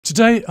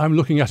Today I'm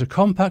looking at a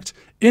compact,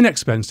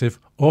 inexpensive,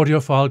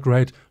 audiophile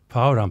grade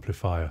power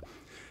amplifier.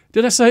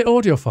 Did I say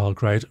audiophile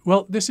grade?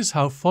 Well, this is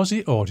how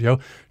Fosi Audio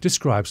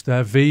describes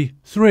their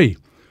V3,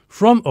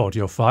 from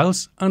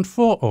audiophiles and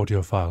for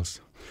audiophiles.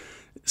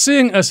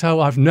 Seeing as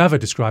how I've never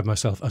described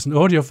myself as an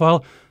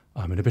audiophile,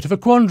 I'm in a bit of a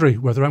quandary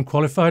whether I'm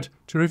qualified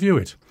to review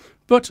it.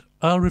 But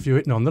I'll review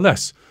it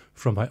nonetheless,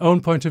 from my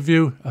own point of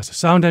view as a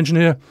sound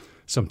engineer,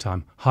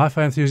 sometime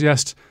hi-fi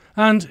enthusiast,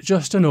 and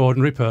just an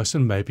ordinary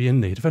person maybe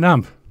in need of an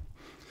amp.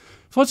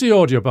 Fosi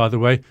Audio, by the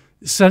way,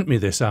 sent me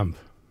this amp.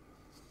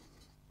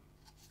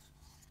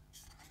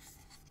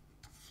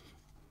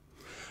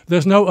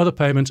 There's no other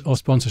payment or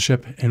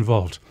sponsorship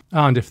involved,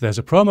 and if there's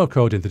a promo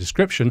code in the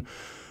description,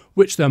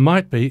 which there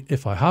might be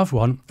if I have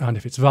one, and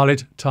if it's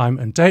valid time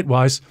and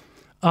date-wise,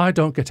 I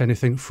don't get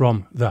anything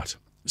from that.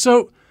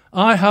 So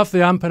I have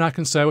the amp and I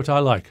can say what I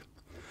like.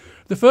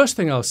 The first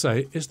thing I'll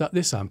say is that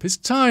this amp is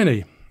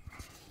tiny.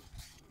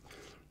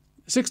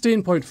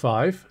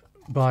 16.5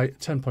 by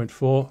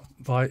 10.4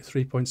 by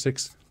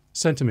 3.6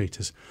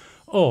 centimetres,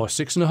 or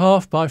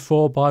 6.5 by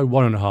 4 by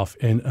 1.5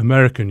 in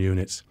American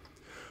units.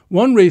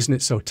 One reason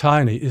it's so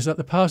tiny is that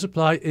the power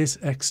supply is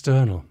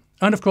external.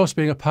 And of course,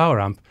 being a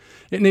power amp,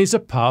 it needs a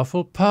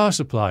powerful power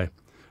supply.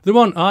 The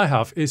one I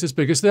have is as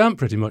big as the amp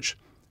pretty much,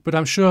 but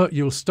I'm sure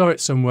you'll store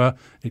it somewhere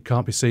it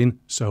can't be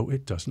seen, so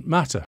it doesn't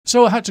matter.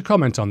 So I had to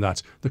comment on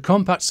that, the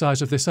compact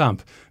size of this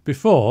amp,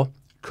 before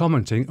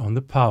commenting on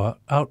the power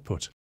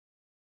output.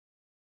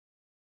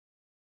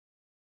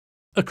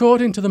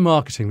 According to the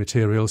marketing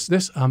materials,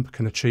 this amp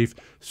can achieve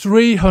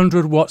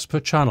 300 watts per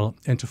channel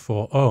into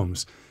 4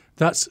 ohms.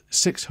 That's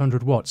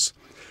 600 watts.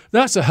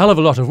 That's a hell of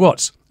a lot of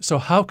watts, so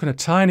how can a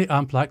tiny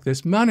amp like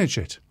this manage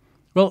it?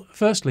 Well,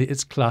 firstly,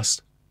 it's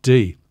Class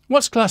D.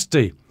 What's Class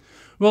D?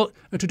 Well,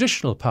 a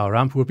traditional power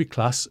amp would be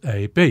Class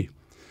AB.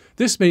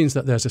 This means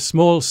that there's a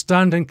small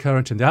standing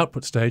current in the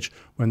output stage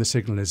when the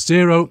signal is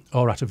 0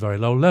 or at a very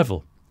low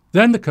level.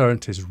 Then the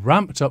current is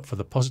ramped up for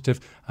the positive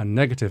and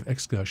negative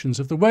excursions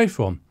of the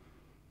waveform.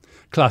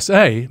 Class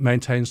A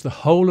maintains the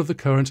whole of the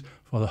current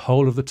for the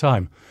whole of the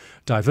time,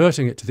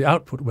 diverting it to the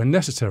output when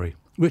necessary,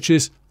 which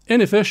is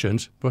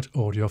inefficient, but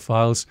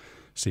audiophiles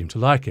seem to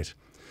like it.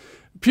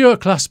 Pure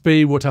Class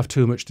B would have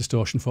too much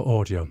distortion for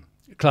audio.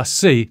 Class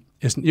C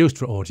isn't used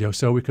for audio,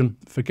 so we can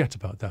forget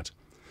about that.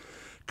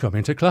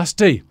 Coming to Class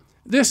D.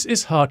 This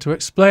is hard to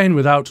explain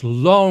without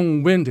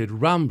long-winded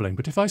rambling,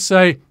 but if I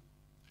say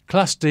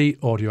Class D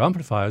audio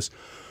amplifiers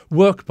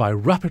work by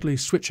rapidly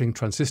switching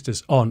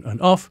transistors on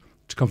and off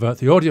to convert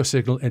the audio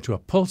signal into a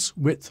pulse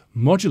width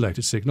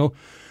modulated signal,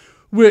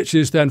 which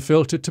is then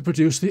filtered to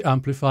produce the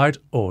amplified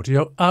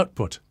audio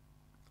output.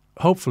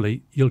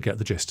 Hopefully you'll get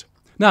the gist.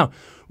 Now,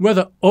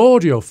 whether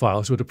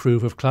audiophiles would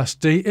approve of Class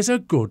D is a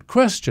good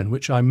question,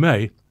 which I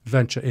may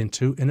venture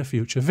into in a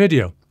future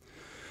video.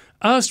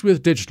 As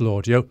with digital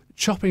audio,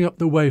 chopping up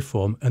the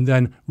waveform and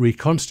then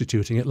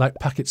reconstituting it like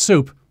packet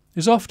soup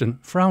is often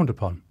frowned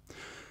upon.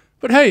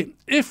 But hey,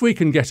 if we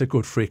can get a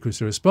good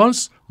frequency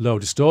response, low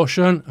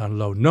distortion and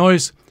low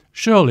noise,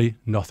 surely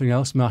nothing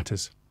else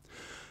matters.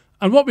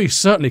 And what we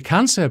certainly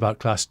can say about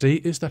Class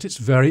D is that it's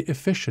very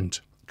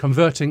efficient,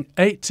 converting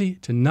 80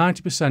 to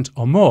 90%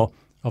 or more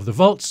of the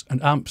volts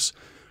and amps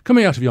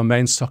coming out of your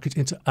main socket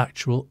into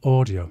actual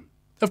audio.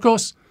 Of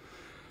course,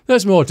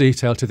 there's more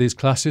detail to these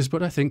classes,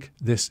 but I think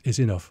this is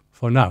enough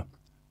for now.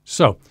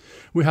 So,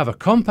 we have a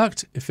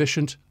compact,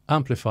 efficient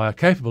amplifier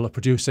capable of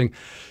producing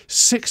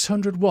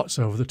 600 watts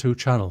over the 2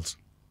 channels.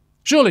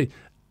 Surely,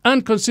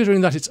 and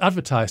considering that it's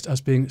advertised as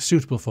being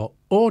suitable for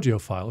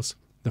audiophiles,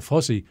 the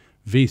Fosi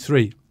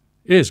V3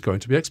 is going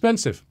to be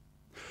expensive.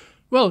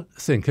 Well,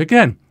 think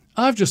again.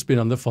 I've just been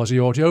on the Fosi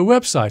Audio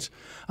website,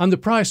 and the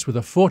price with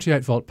a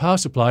 48-volt power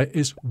supply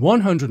is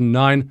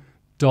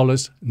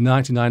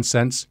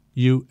 $109.99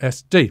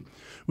 USD,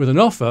 with an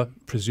offer,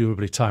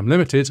 presumably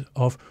time-limited,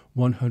 of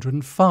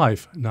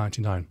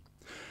 $105.99.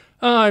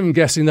 I'm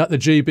guessing that the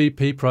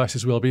GBP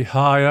prices will be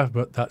higher,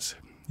 but that's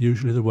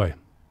usually the way.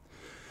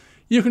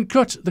 You can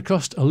cut the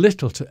cost a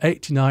little to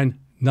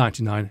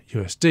 $89.99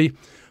 USD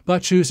by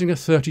choosing a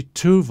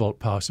 32-volt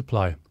power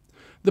supply.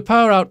 The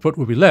power output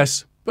would be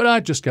less, but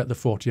I'd just get the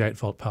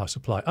 48-volt power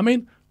supply. I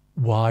mean,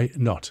 why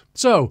not?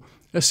 So,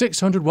 a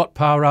 600-watt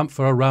power amp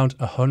for around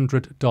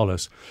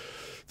 $100.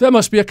 There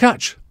must be a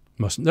catch,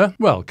 mustn't there?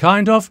 Well,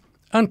 kind of,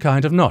 and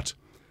kind of not.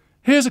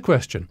 Here's a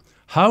question.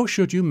 How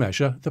should you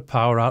measure the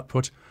power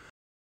output?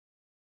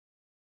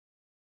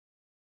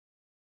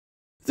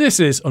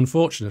 This is,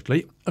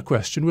 unfortunately, a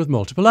question with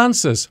multiple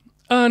answers,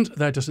 and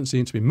there doesn't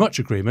seem to be much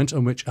agreement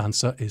on which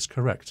answer is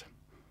correct.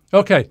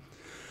 OK,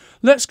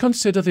 let's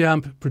consider the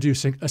amp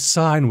producing a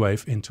sine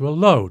wave into a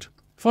load.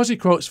 Fosi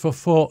quotes for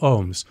 4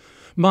 ohms.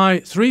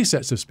 My 3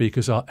 sets of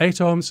speakers are 8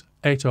 ohms,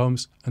 8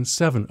 ohms and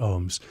 7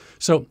 ohms,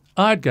 so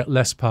I'd get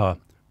less power.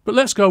 But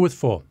let's go with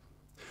 4.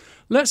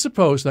 Let's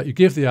suppose that you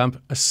give the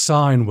amp a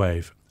sine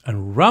wave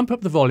and ramp up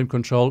the volume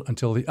control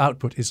until the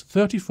output is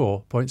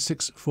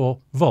 34.64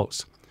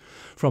 volts,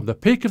 from the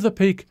peak of the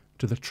peak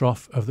to the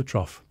trough of the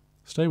trough.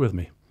 Stay with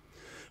me.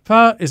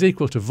 Power is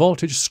equal to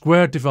voltage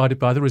squared divided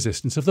by the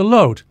resistance of the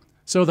load.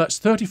 So that's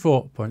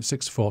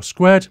 34.64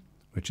 squared,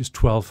 which is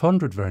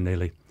 1200 very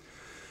nearly.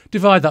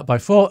 Divide that by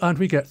 4 and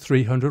we get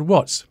 300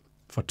 watts.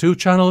 For 2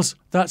 channels,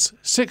 that's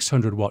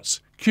 600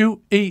 watts.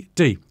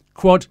 QED,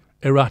 quod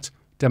erat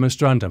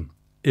demonstrandum,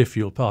 if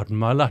you'll pardon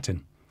my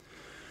Latin.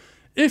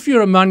 If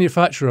you're a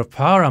manufacturer of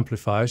power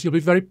amplifiers, you'll be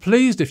very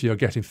pleased if you're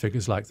getting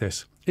figures like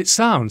this. It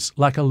sounds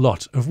like a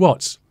lot of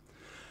watts.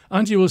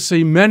 And you will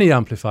see many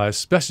amplifiers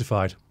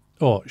specified,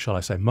 or shall I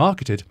say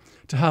marketed,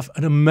 to have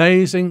an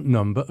amazing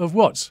number of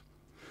watts.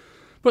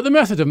 But the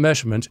method of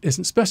measurement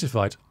isn't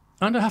specified,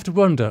 and I have to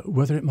wonder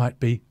whether it might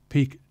be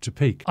peak to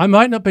peak. I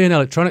might not be an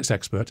electronics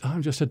expert,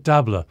 I'm just a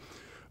dabbler.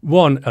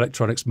 1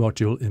 electronics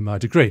module in my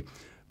degree.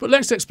 But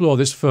let's explore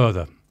this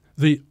further.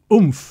 The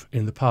oomph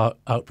in the power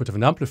output of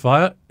an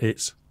amplifier,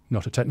 it's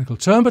not a technical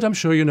term, but I'm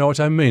sure you know what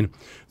I mean.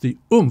 The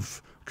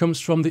oomph comes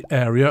from the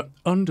area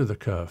under the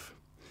curve.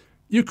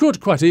 You could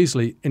quite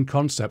easily, in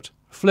concept,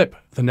 flip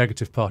the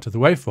negative part of the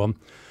waveform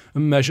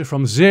and measure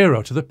from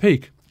 0 to the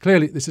peak.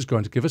 Clearly, this is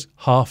going to give us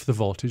half the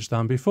voltage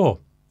than before.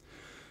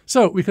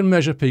 So we can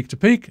measure peak to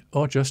peak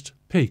or just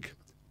peak.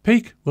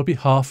 Peak will be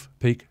half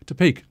peak to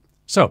peak.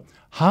 So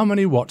how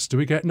many watts do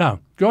we get now?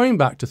 Going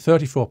back to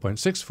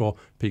 34.64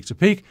 peak to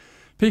peak,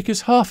 peak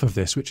is half of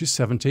this, which is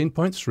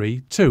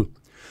 17.32.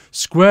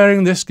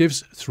 Squaring this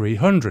gives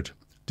 300.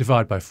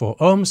 Divide by 4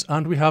 ohms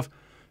and we have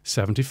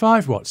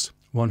 75 watts,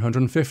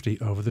 150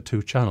 over the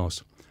 2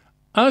 channels.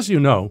 As you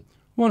know,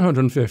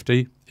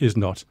 150 is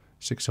not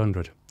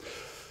 600.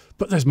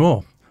 But there's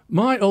more.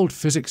 My old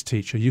physics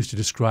teacher used to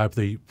describe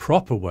the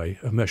proper way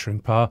of measuring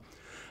power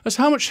as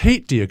how much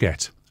heat do you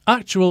get?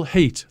 Actual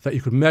heat that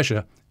you could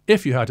measure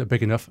if you had a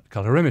big enough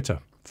calorimeter.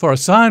 For a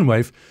sine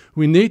wave,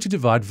 we need to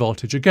divide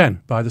voltage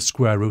again by the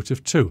square root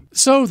of 2.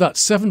 So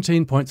that's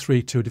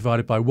 17.32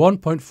 divided by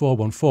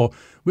 1.414,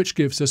 which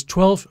gives us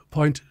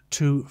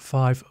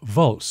 12.25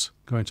 volts.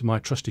 Going to my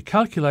trusty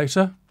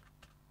calculator.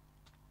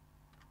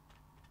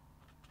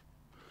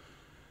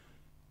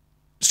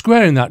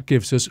 Squaring that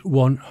gives us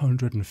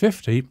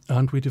 150,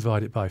 and we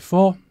divide it by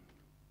 4,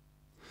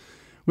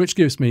 which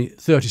gives me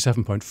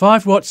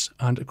 37.5 watts,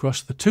 and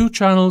across the 2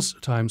 channels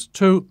times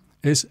 2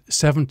 is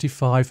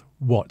 75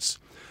 watts.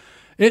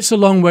 It's a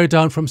long way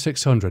down from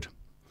 600.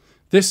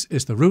 This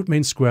is the root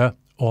mean square,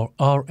 or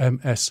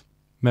RMS,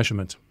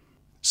 measurement.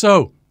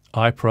 So,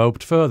 I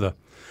probed further.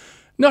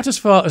 Not as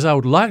far as I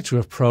would like to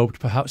have probed,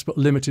 perhaps, but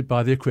limited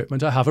by the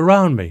equipment I have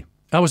around me.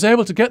 I was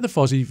able to get the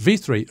Fosi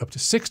V3 up to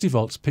 60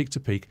 volts peak to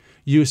peak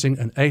using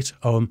an 8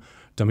 ohm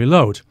dummy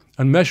load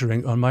and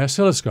measuring on my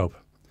oscilloscope.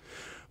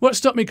 What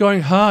stopped me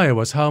going higher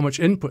was how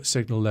much input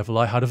signal level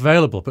I had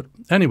available, but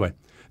anyway,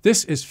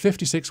 this is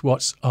 56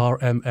 watts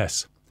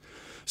RMS.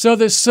 So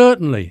there's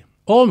certainly,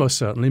 almost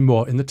certainly,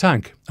 more in the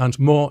tank and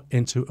more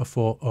into a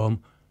 4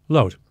 ohm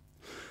load.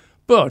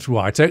 But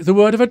why take the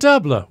word of a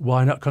dabbler?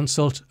 Why not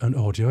consult an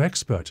audio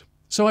expert?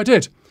 So I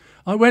did.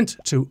 I went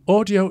to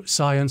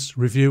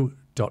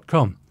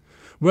audiosciencereview.com,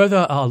 where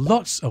there are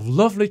lots of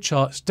lovely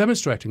charts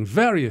demonstrating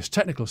various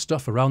technical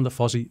stuff around the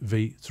Fosi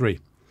V3.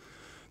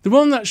 The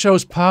one that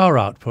shows power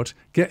output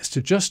gets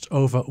to just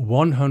over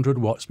 100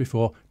 watts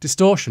before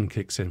distortion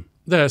kicks in.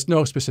 There's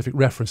no specific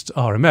reference to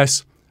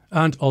RMS,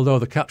 and although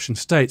the caption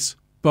states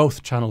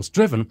both channels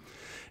driven,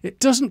 it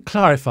doesn't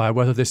clarify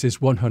whether this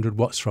is 100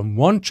 watts from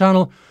one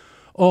channel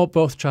or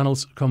both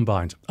channels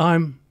combined.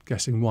 I'm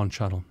guessing one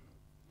channel.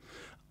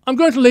 I'm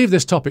going to leave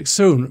this topic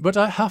soon, but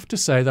I have to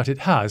say that it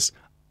has,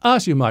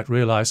 as you might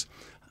realise,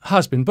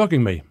 has been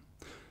bugging me.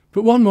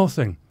 But one more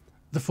thing,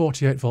 the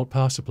 48 volt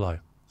power supply.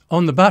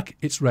 On the back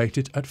it's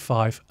rated at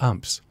 5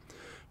 amps.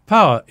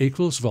 Power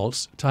equals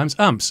volts times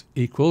amps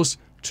equals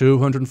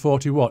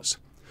 240 watts.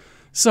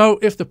 So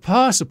if the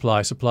power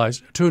supply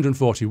supplies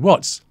 240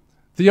 watts,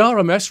 the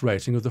RMS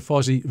rating of the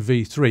Fosi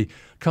V3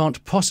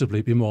 can't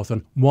possibly be more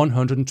than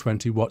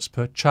 120 watts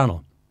per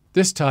channel.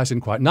 This ties in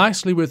quite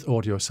nicely with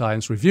Audio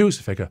Science Review's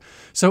figure,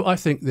 so I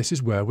think this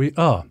is where we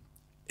are.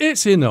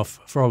 It's enough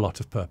for a lot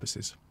of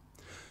purposes.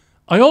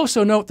 I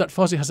also note that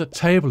Fosi has a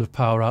table of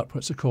power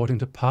outputs according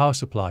to power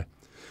supply.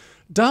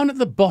 Down at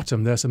the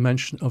bottom there's a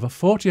mention of a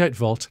 48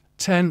 volt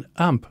 10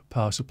 amp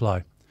power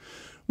supply,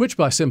 which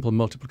by simple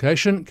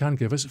multiplication can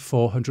give us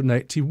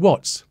 480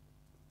 watts.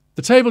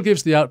 The table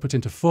gives the output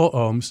into 4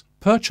 ohms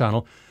per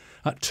channel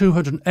at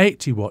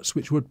 280 watts,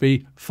 which would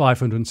be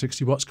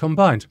 560 watts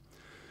combined,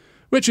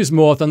 which is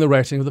more than the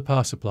rating of the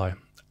power supply.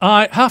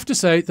 I have to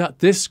say that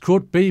this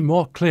could be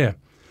more clear.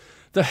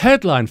 The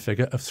headline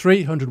figure of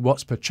 300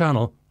 watts per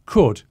channel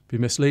could be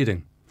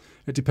misleading.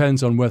 It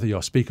depends on whether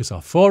your speakers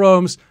are 4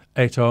 ohms,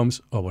 8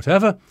 ohms or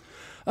whatever,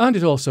 and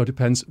it also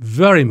depends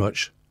very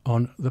much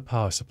on the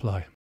power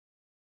supply.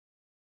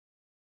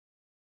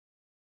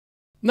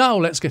 Now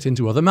let's get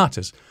into other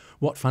matters.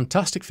 What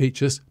fantastic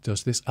features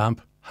does this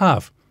amp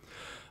have?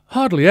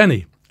 Hardly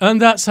any,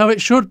 and that's how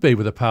it should be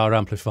with a power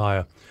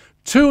amplifier.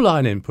 2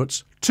 line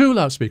inputs, 2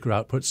 loudspeaker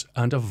outputs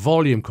and a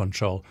volume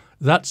control.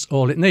 That's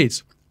all it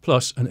needs,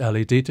 plus an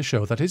LED to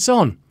show that it's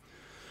on.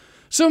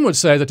 Some would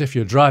say that if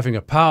you're driving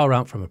a power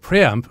amp from a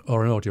preamp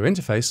or an audio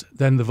interface,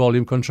 then the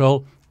volume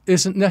control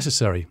isn't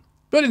necessary.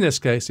 But in this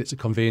case, it's a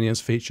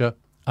convenience feature,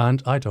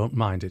 and I don't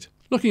mind it.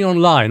 Looking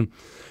online,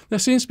 there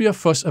seems to be a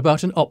fuss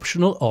about an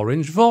optional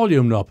orange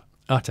volume knob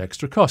at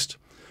extra cost.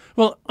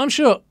 Well, I'm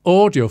sure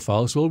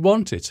audiophiles will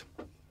want it.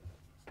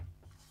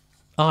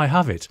 I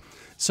have it,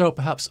 so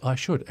perhaps I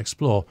should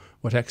explore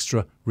what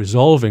extra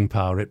resolving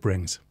power it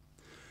brings.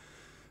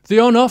 The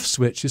on-off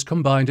switch is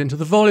combined into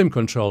the volume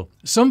control.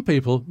 Some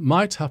people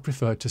might have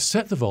preferred to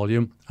set the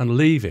volume and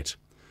leave it.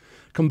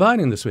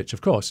 Combining the switch, of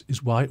course,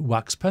 is why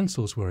wax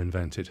pencils were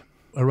invented.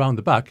 Around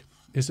the back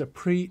is a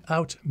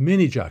pre-out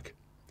mini jack.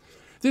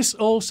 This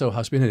also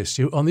has been an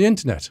issue on the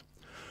internet.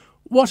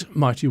 What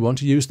might you want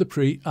to use the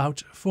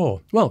pre-out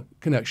for? Well,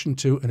 connection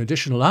to an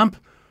additional amp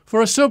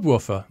for a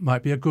subwoofer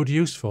might be a good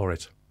use for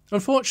it.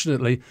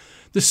 Unfortunately,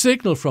 the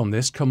signal from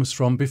this comes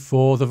from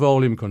before the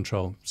volume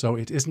control, so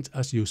it isn't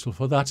as useful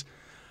for that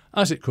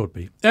as it could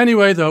be.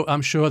 Anyway, though,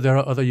 I'm sure there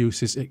are other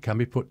uses it can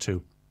be put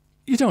to.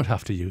 You don't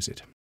have to use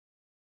it.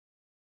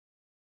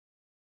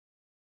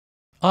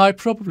 I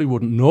probably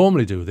wouldn't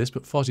normally do this,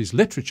 but Fosi's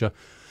literature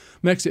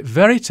makes it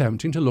very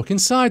tempting to look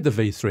inside the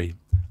V3,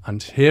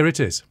 and here it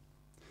is.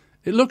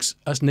 It looks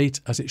as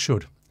neat as it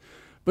should,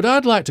 but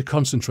I'd like to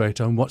concentrate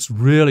on what's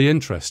really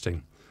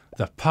interesting.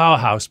 The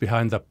powerhouse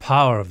behind the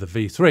power of the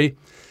V3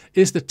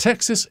 is the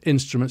Texas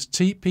Instruments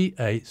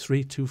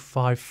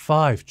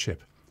TPA3255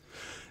 chip.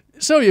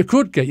 So you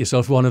could get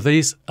yourself one of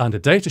these and a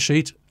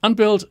datasheet and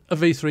build a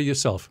V3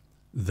 yourself.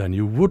 Then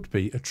you would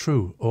be a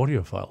true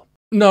audiophile.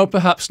 No,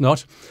 perhaps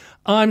not.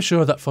 I'm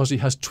sure that Fosi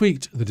has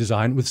tweaked the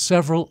design with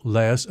several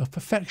layers of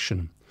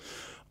perfection,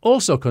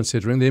 also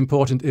considering the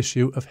important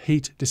issue of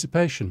heat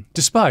dissipation,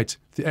 despite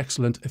the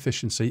excellent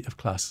efficiency of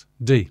Class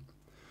D.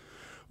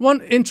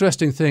 One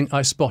interesting thing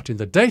I spot in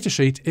the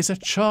datasheet is a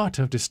chart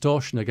of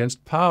distortion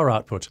against power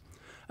output,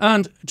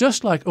 and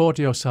just like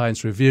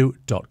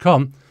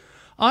audiosciencereview.com,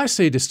 I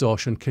see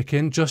distortion kick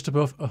in just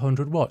above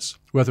 100 watts,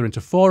 whether into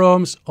 4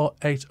 ohms or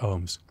 8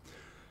 ohms.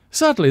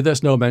 Sadly,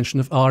 there's no mention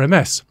of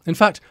RMS. In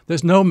fact,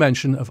 there's no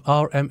mention of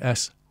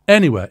RMS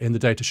anywhere in the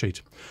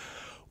datasheet.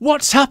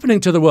 What's happening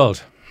to the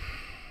world?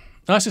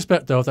 I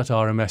suspect, though, that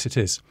RMS it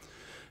is.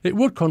 It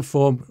would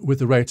conform with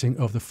the rating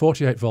of the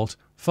 48-volt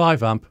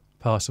 5-amp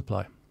power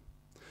supply.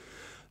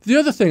 The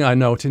other thing I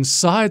note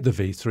inside the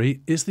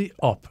V3 is the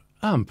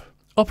op-amp,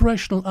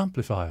 operational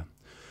amplifier.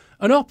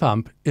 An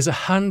op-amp is a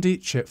handy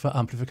chip for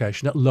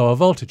amplification at lower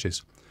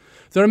voltages.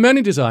 There are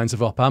many designs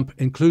of op-amp,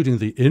 including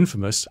the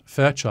infamous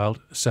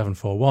Fairchild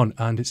 741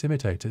 and its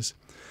imitators.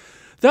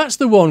 That's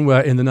the one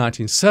where in the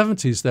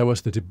 1970s there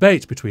was the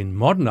debate between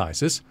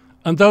modernisers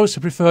and those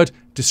who preferred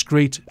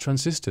discrete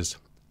transistors.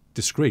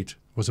 Discrete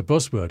was a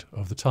buzzword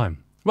of the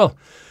time. Well,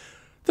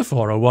 the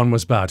 401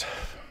 was bad.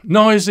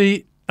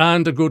 Noisy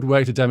and a good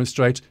way to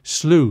demonstrate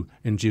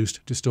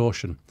slew-induced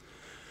distortion.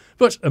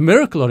 But a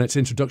miracle on its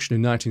introduction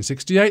in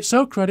 1968,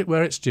 so credit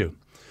where it's due.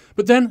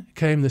 But then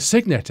came the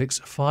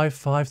Signetics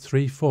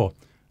 5534,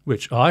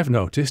 which I've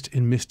noticed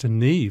in Mr.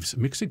 Neve's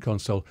mixing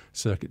console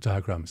circuit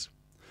diagrams.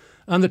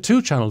 And the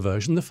 2-channel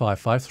version, the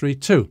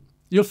 5532.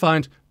 You'll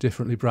find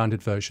differently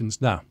branded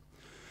versions now.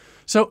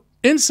 So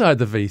inside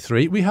the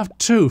V3, we have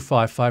 2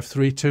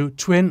 5532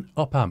 twin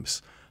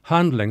op-amps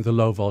handling the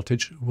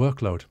low-voltage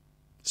workload.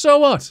 So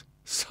what?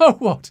 So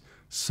what?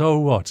 So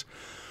what?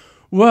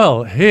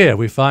 Well, here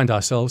we find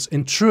ourselves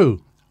in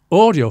true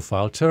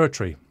audiophile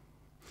territory.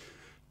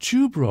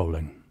 Tube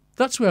rolling.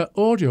 That's where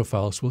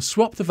audiophiles will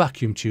swap the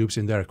vacuum tubes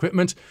in their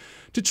equipment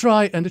to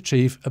try and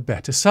achieve a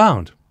better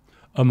sound,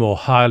 a more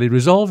highly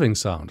resolving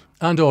sound.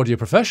 And audio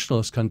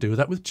professionals can do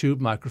that with tube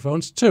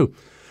microphones too.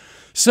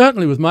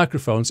 Certainly with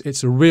microphones,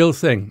 it's a real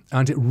thing,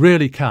 and it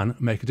really can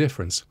make a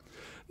difference.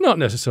 Not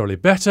necessarily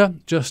better,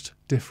 just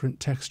different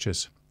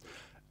textures.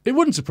 It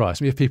wouldn't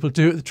surprise me if people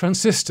do it with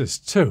transistors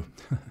too.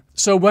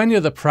 So when you're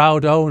the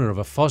proud owner of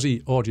a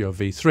Fosi Audio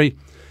V3,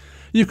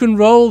 you can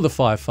roll the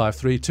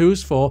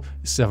 5532s for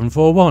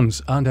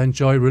 741s and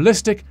enjoy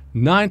realistic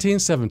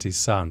 1970s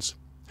sounds.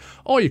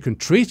 Or you can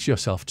treat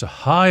yourself to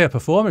higher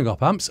performing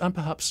op-amps and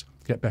perhaps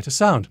get better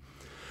sound.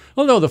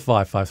 Although the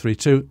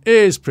 5532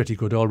 is pretty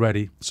good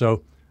already,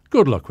 so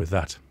good luck with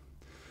that.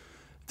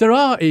 There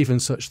are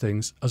even such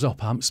things as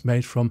op-amps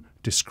made from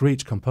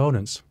discrete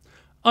components.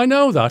 I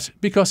know that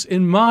because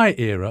in my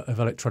era of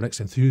electronics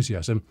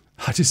enthusiasm,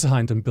 I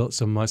designed and built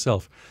some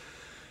myself.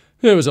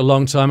 It was a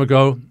long time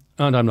ago,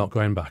 and I'm not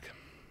going back.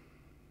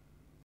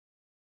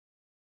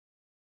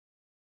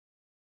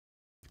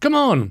 Come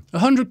on,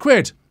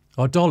 £100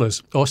 or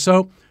dollars or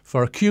so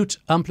for a cute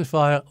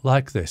amplifier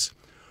like this.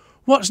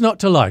 What's not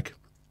to like?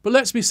 But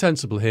let's be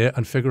sensible here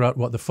and figure out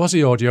what the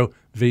Fosi Audio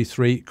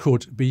V3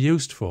 could be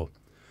used for.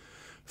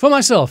 For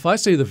myself, I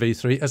see the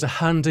V3 as a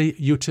handy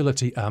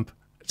utility amp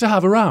to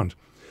have around.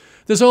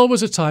 There's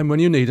always a time when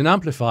you need an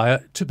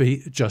amplifier to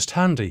be just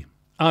handy.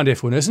 And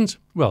if one isn't,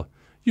 well,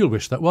 you'll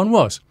wish that one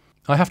was.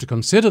 I have to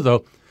consider,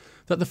 though,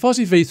 that the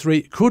Fosi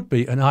V3 could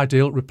be an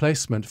ideal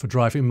replacement for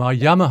driving my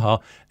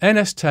Yamaha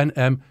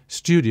NS10M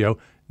Studio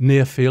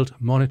near-field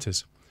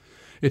monitors.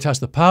 It has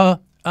the power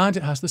and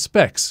it has the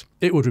specs.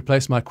 It would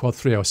replace my Quad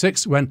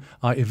 306 when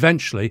I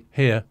eventually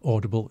hear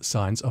audible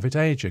signs of it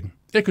aging.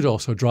 It could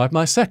also drive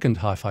my second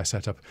hi-fi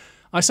setup.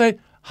 I say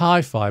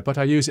hi-fi, but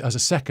I use it as a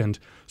second,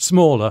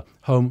 smaller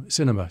home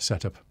cinema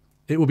setup.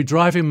 It will be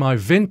driving my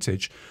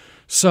vintage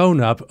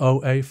Sonab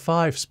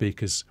OA5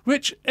 speakers,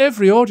 which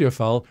every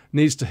audiophile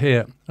needs to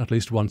hear at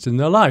least once in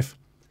their life.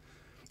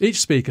 Each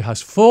speaker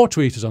has 4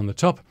 tweeters on the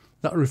top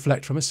that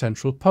reflect from a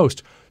central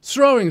post,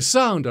 throwing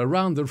sound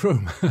around the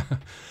room.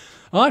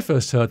 I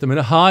first heard them in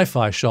a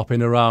hi-fi shop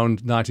in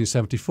around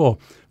 1974,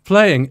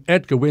 playing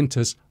Edgar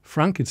Winter's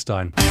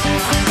Frankenstein.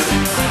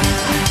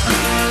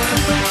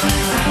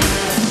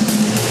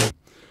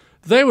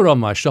 They were on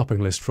my shopping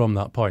list from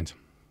that point.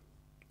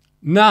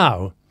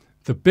 Now,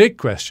 the big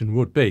question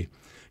would be,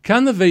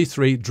 can the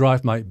V3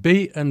 drive my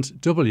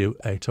B&W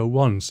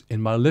 801s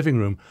in my living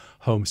room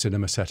home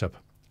cinema setup?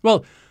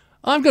 Well,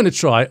 I'm going to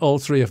try all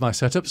 3 of my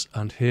setups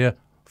and hear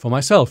for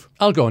myself.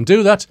 I'll go and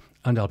do that,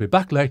 and I'll be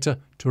back later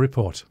to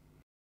report.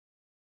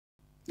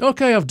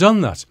 OK, I've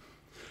done that.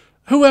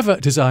 Whoever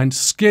designed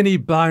skinny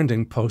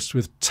binding posts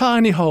with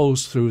tiny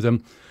holes through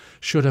them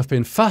should have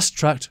been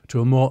fast-tracked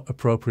to a more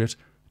appropriate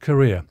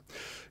career.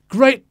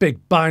 Great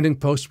big binding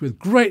posts with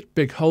great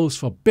big holes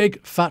for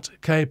big fat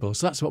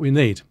cables. That's what we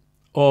need.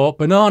 Or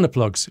banana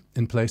plugs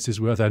in places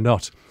where they're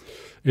not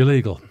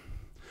illegal.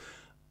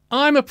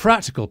 I'm a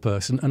practical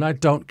person and I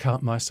don't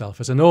count myself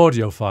as an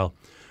audiophile.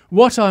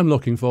 What I'm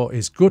looking for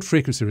is good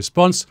frequency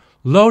response,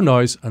 low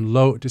noise and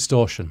low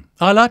distortion.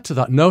 I'll add to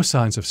that no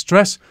signs of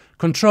stress,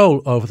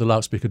 control over the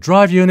loudspeaker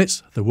drive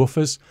units, the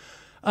woofers,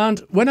 and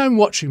when I'm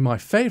watching my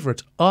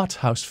favourite art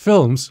house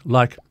films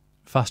like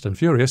Fast and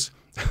Furious,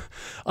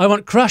 I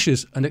want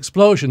crashes and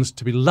explosions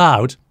to be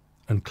loud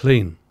and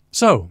clean.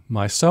 So,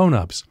 my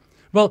Sonabs.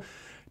 Well,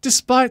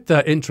 despite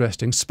their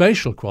interesting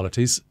spatial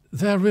qualities,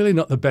 they're really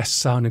not the best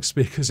sounding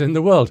speakers in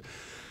the world.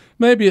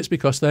 Maybe it's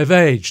because they've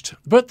aged,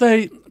 but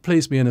they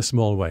please me in a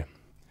small way.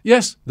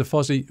 Yes, the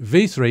Fosi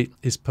V3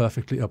 is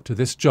perfectly up to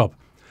this job.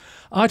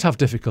 I'd have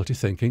difficulty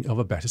thinking of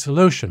a better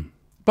solution.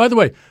 By the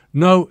way,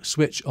 no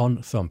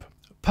switch-on thump.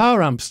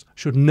 Power amps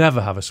should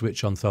never have a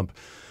switch-on thump,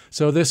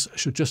 so this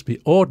should just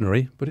be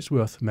ordinary, but it's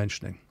worth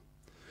mentioning.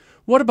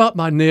 What about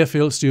my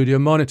near-field studio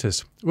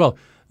monitors? Well,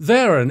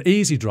 they're an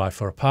easy drive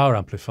for a power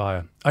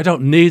amplifier. I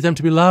don't need them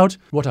to be loud.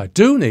 What I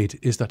do need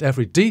is that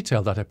every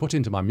detail that I put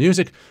into my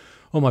music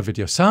or my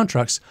video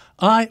soundtracks,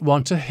 I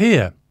want to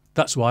hear.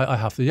 That's why I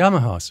have the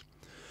Yamahas.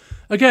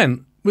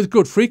 Again, with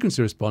good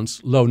frequency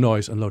response, low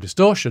noise and low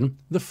distortion,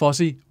 the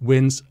Fosi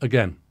wins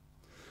again.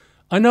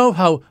 I know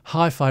how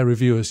hi-fi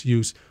reviewers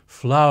use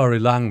flowery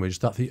language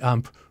that the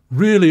amp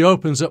really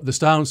opens up the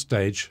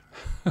soundstage.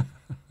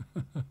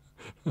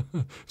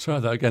 Try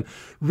that again.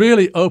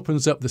 Really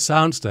opens up the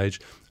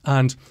soundstage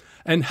and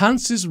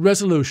enhances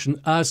resolution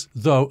as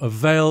though a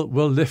veil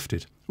were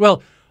lifted.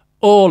 Well,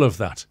 all of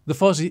that. The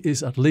Fosi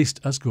is at least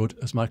as good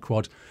as my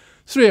Quad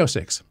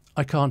 306.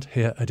 I can't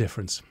hear a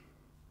difference.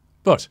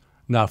 But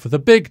now for the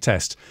big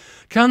test.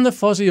 Can the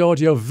Fosi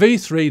Audio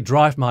V3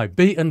 drive my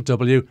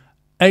B&W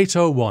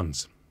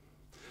 801s?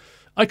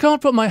 I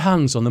can't put my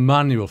hands on the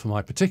manual for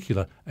my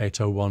particular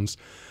 801s,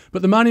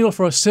 but the manual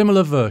for a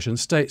similar version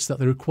states that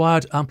the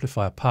required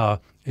amplifier power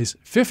is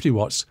 50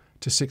 watts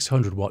to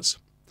 600 watts.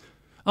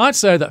 I'd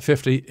say that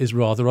 50 is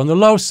rather on the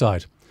low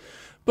side,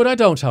 but I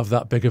don't have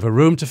that big of a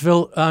room to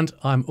fill and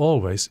I'm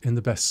always in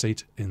the best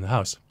seat in the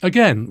house.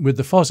 Again, with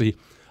the Fosi,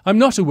 I'm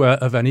not aware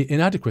of any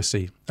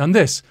inadequacy, and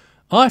this,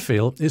 I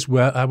feel, is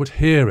where I would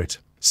hear it.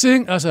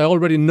 Seeing as I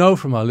already know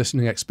from my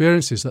listening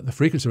experiences that the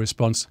frequency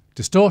response,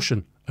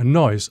 distortion and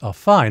noise are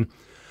fine,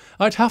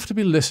 I'd have to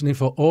be listening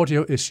for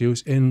audio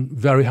issues in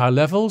very high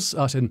levels,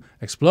 as in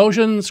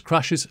explosions,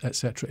 crashes,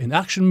 etc. in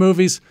action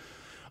movies.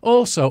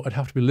 Also, I'd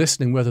have to be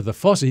listening whether the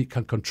Fosi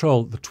can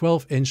control the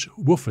 12-inch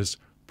woofers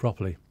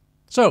properly.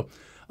 So,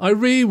 I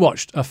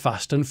re-watched a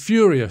Fast and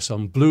Furious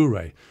on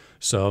Blu-ray,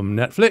 some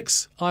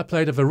Netflix. I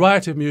played a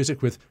variety of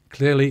music with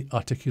clearly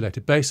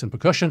articulated bass and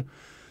percussion,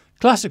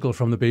 classical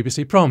from the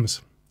BBC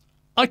Proms.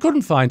 I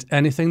couldn't find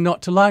anything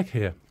not to like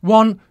here.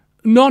 One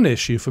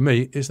non-issue for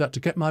me is that to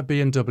get my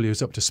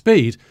B&Ws up to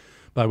speed,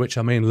 by which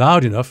I mean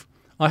loud enough,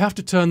 I have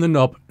to turn the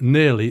knob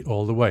nearly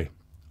all the way.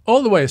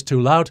 All the way is too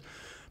loud,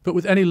 but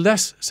with any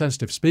less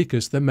sensitive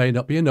speakers there may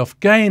not be enough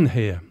gain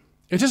here.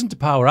 It isn't a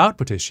power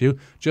output issue,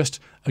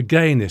 just a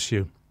gain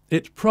issue.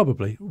 It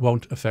probably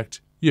won't affect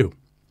you.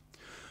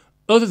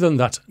 Other than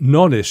that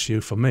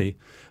non-issue for me,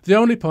 the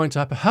only point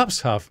I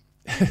perhaps have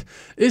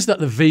is that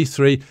the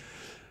V3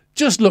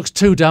 just looks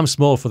too damn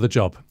small for the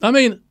job. I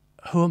mean,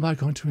 who am I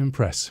going to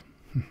impress?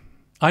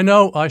 I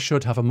know I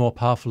should have a more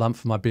powerful amp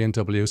for my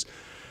B&Ws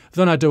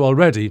than I do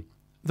already.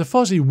 The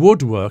Fosi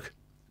would work,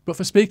 but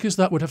for speakers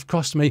that would have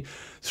cost me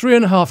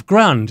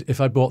 £3,500 if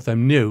I bought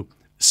them new,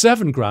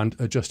 £7,000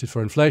 adjusted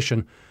for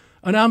inflation,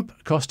 an amp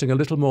costing a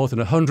little more than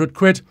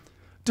 £100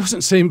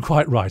 doesn't seem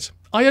quite right.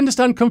 I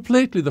understand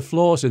completely the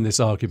flaws in this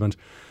argument,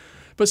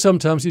 but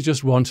sometimes you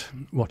just want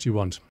what you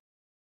want.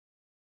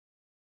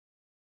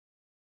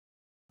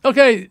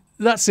 Okay,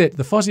 that's it.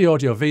 The Fosi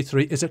Audio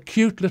V3 is a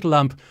cute little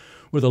amp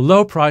with a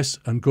low price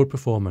and good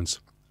performance.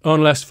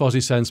 Unless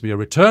Fosi sends me a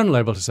return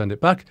label to send it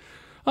back,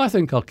 I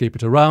think I'll keep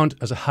it around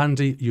as a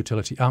handy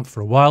utility amp for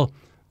a while.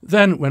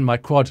 Then, when my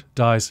quad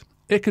dies,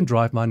 it can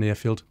drive my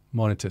near-field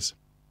monitors.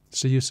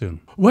 See you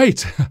soon.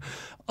 Wait!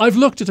 I've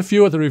looked at a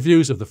few of the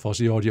reviews of the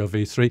Fosi Audio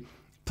V3,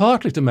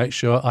 partly to make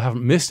sure I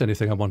haven't missed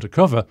anything I want to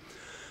cover,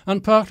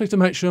 and partly to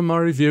make sure my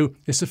review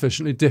is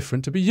sufficiently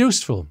different to be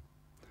useful,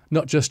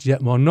 not just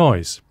yet more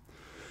noise.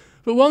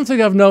 But one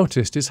thing I've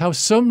noticed is how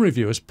some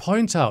reviewers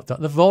point out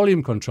that the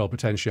volume control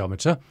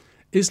potentiometer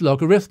is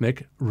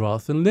logarithmic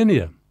rather than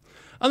linear.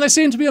 And they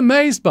seem to be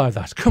amazed by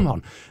that. Come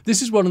on,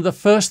 this is one of the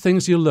first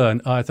things you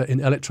learn either in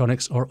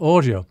electronics or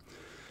audio.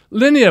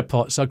 Linear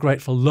pots are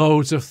great for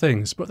loads of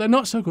things, but they're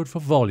not so good for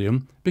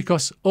volume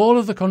because all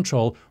of the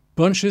control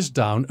bunches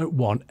down at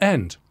one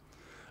end.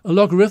 A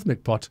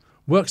logarithmic pot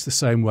works the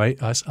same way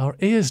as our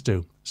ears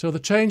do, so the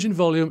change in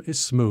volume is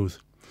smooth.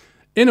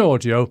 In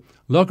audio,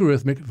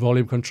 logarithmic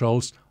volume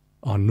controls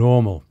are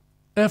normal.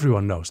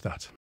 Everyone knows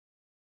that.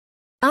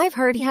 I've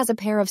heard he has a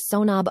pair of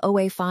Sonob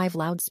OA5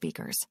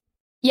 loudspeakers.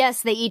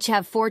 Yes, they each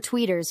have 4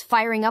 tweeters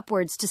firing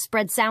upwards to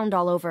spread sound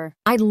all over.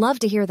 I'd love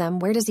to hear them.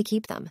 Where does he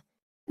keep them?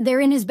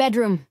 They're in his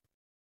bedroom.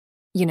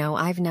 You know,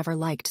 I've never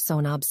liked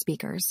Sonob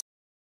speakers.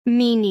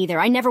 Me neither.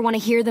 I never want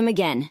to hear them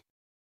again.